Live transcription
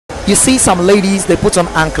you see some ladies, they put on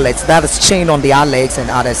anklets that is chained on their legs and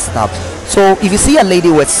other stuff. So if you see a lady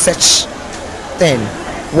with such thing,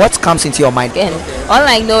 what comes into your mind? Again, all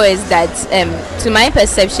I know is that to my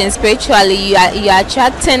perception, spiritually, you are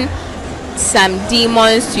attracting some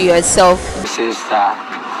demons to yourself. Sister.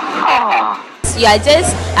 You are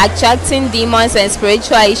just attracting demons and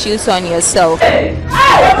spiritual issues on yourself.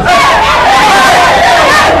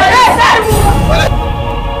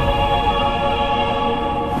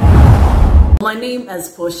 My name is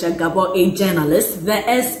Portia Gabo, a journalist. There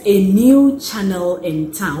is a new channel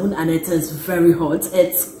in town and it is very hot.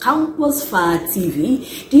 It's Campus Far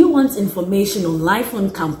TV. Do you want information on life on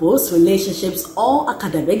campus, relationships or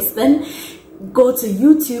academics? Then go to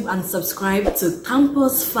YouTube and subscribe to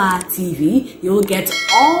Campus Far TV. You'll get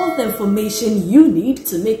all the information you need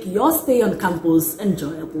to make your stay on campus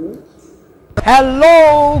enjoyable.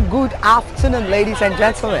 Hello, good afternoon, ladies and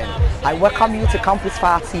gentlemen. I welcome you to Campus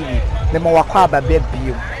Far TV.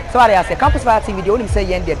 So I say Campus Far TV, the only say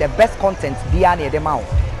the best content behind the mouth.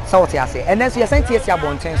 So what I say, and then we are saying so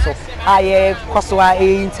I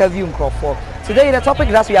interview for today. The topic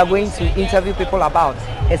that we are going to interview people about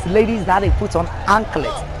is ladies that they put on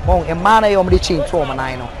anklets. Oh, a man I chain to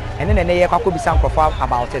and then they could be some profile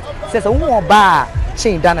about it. Says a bar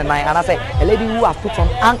chain down and I say a lady who has put on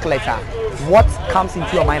anklets. What comes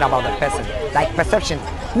into your mind about the person, like perception?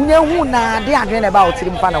 They are doing about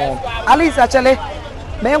him. At least actually,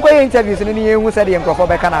 many interviews in the who said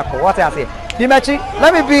what I say. Dimitri,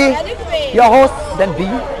 let me be your host, then be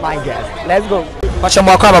my guest. Let's go. What's your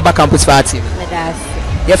more about Campus Far TV?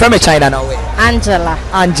 You're from China now. Angela.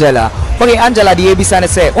 Okay, Angela, the ABC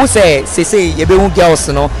say, who say you be girls,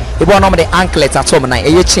 no, you want the anklets at home night,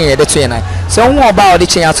 you change the train. So what about the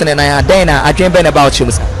change at night? Then I dream about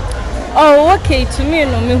you. Oh, okay. To me,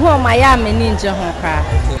 no, me who am I am a ninja honka.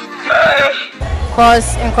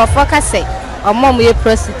 Cause in Kofoka say, a mom we a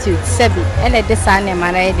prostitute, Sebi, and a design a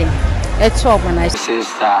man I did. A trouble when I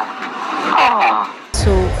Sister.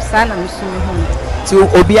 so son I'm soon home. To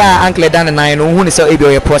Obia uncle Dan and I know who is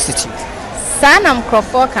a prostitute. Son I'm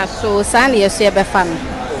Kofoka, so son you see a family.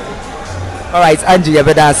 Alright, Angie, you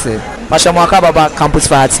better say. Mashamaka about Campus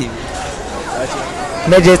Far TV.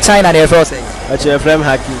 Major China, they're first saying. What's your friend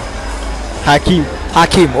Hakim,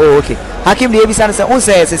 oh okay. Hakim the ABC say, who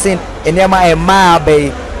says it's in a ma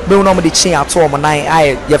bay, no normally chain at all,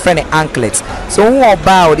 your friend anklets. So who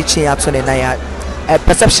about the chain at a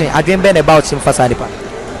perception, I didn't been about him for Sadipa.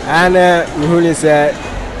 And who is a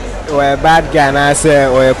bad guy, and I say,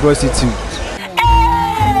 or a prostitute.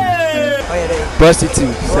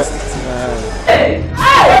 Prostitute.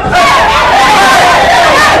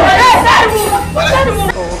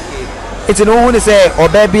 It's an own say or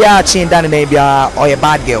baby are chain down maybe or a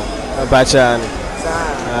bad girl. Bachan.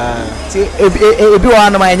 See, if you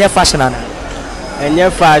are my fashion and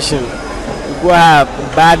your fashion, go have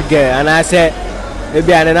bad girl, and I said,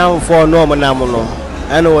 maybe I know for normal namuno.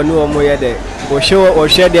 I know no more day. Or show or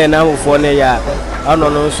share their number for Naya. I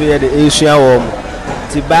don't know, so the Asian home.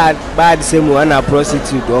 It's bad same one a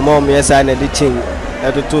prostitute or mom, yes, I need the chain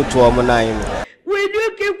at the 2 to 9.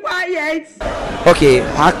 Okay,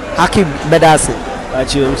 Hakim Bedasi. I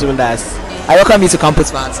welcome you to Campus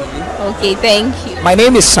Far TV. Okay, thank you. My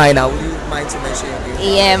name is China. Would you mind to mention your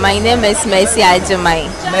name? Yeah, my name is Mercy Ajiman.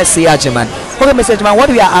 Mercy Ajiman. Okay, Mr. Ajiman, what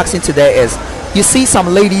we are asking today is, you see some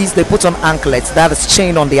ladies, they put on anklets that is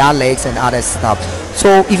chained on their legs and other stuff.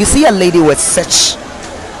 So if you see a lady with such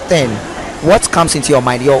thing, what comes into your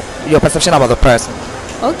mind, your perception about the person?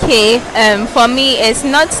 Okay, for me, it's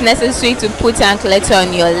not necessary to put anklets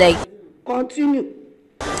on your leg. Continue.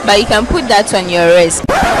 But you can put that on your wrist.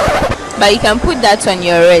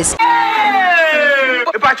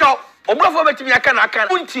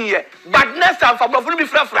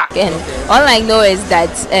 Again, all I know is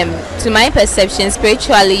that to my perception,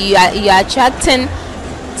 spiritually, you are attracting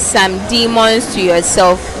some demons to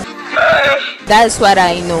yourself. That's what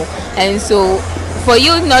I know. And so for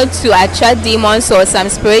you not to attract demons or some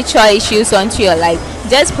spiritual issues onto your life,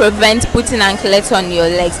 just prevent putting anklets on your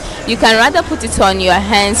legs. You can rather put it on your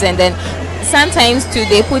hands, and then sometimes too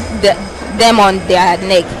they put them on their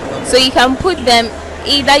neck. So you can put them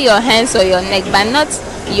either your hands or your neck, but not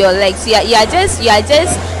your legs. You are just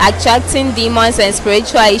attracting demons and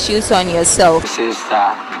spiritual issues on yourself.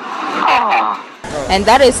 Sister. And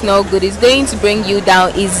that is no good. It's going to bring you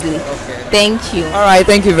down easily. Okay. Thank you. All right,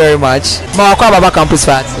 thank you very much. Campus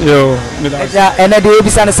Fat. Yo. And then the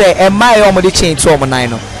ABC say, "Am I on the chain to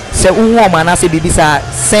Omanino?" Say, "Woman, I say, Bibisa,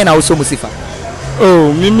 send out so Musifa."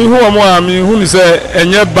 Oh, me who am I? Me who say,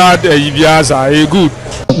 "And you're bad, Ibiasa, good."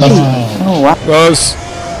 Because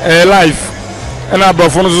life, and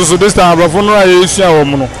abrafo no so this time abrafo no aye sua wo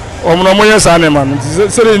mo no mo yes ane man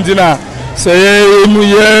se ndina se mu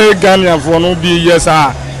ye Ghana fo no bi yes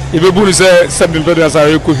a e be bu ni se 7 pedo sa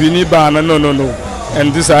e kohini ba na no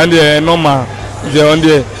and this and normal je on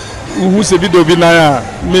there who se bi do bi na ya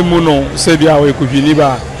memu no se bi a we kohini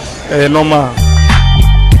ba normal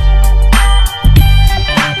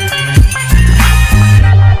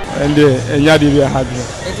and enya di bi happy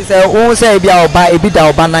it say who say bi a oba e bi da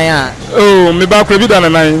oba nan ya oh me ba kro bi da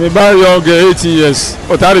nan me ba young 18 years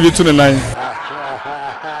o tare bi 29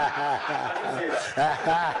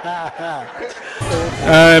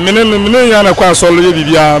 mene ya na kwa solo ye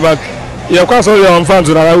bibia but ya kwa solo ya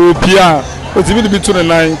mfanzo na wo pia o ti bi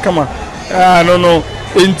 29 kama no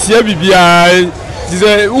entia bibia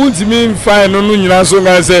dize untimi fine no nyina so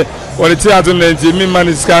nga se o le ti ato na enti mi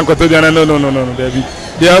man scan kwato dia no baby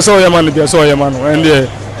dia so ya man dia so ya man and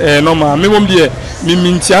normal me mom die mi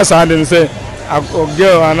mintia sa den se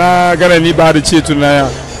girl ana gana ni ba de chetu na ya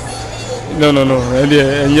no and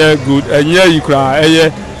enye good enye ikra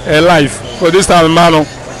life for this time man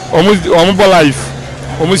omo bo life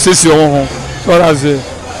omo sesi omo ho so that's it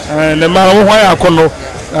and the man wo ya kono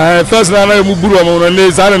first na na mu buru omo no ne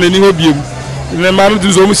za na ni ho biem the man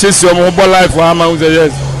do so omo sesi omo bo life wa ma say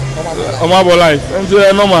yes omo bo life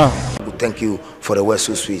and normal. Thank you for the word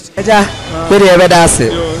so sweet. Eja, very that's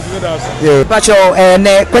it. Yeah. But your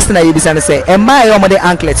question I be say, am I on the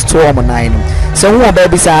anklets 2 So who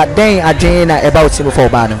baby say then agenda about him for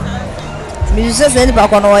ban. Me just say ba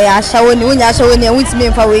kono ya shawo ni unya shawo ni wuti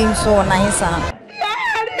me fa we so na hisa.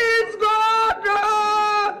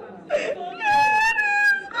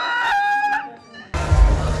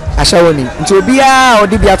 Ashawo ni. Nti obia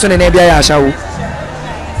odi bia to ne na bia ya ashawo.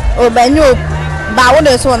 O banyo ba wo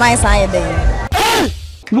de so na hisa ye dey.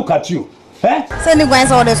 Look at you. Eh? Say ni gwan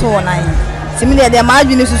so de so na hisa. Timi de ma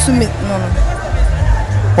adwini susu me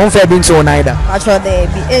no. On fair bin so na ida. Actually there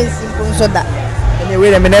be simple so that.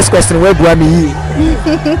 Anyway, my next question where do I me?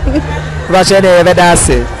 Racha de that's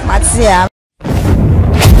it. Matsia.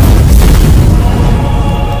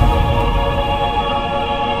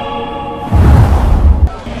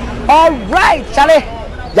 All right, Charlie.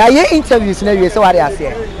 Yeah, your interviews na we say what they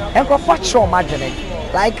say. Enko for sure imagine.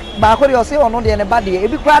 Like ba ko dey say ono dey anybody. E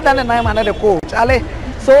be crowd than 9 man dey go. Charlie.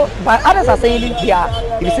 So, but others are saying yeah,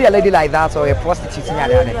 if you see a lady like that or a prostitute,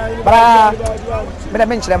 but I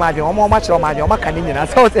mention them, I'm much or my caninian.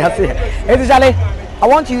 So, I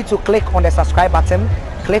want you to click on the subscribe button,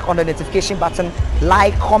 click on the notification button,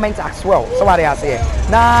 like, comment as well. So, what I say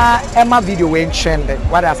now, Emma video ain't trending.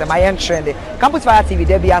 What I say, my ain't trending. Campus Fire TV,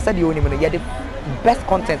 Debbie, I said you only get the best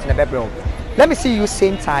content in the background. Let me see you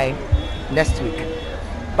same time next week.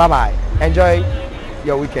 Bye bye. Enjoy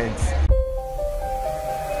your weekends.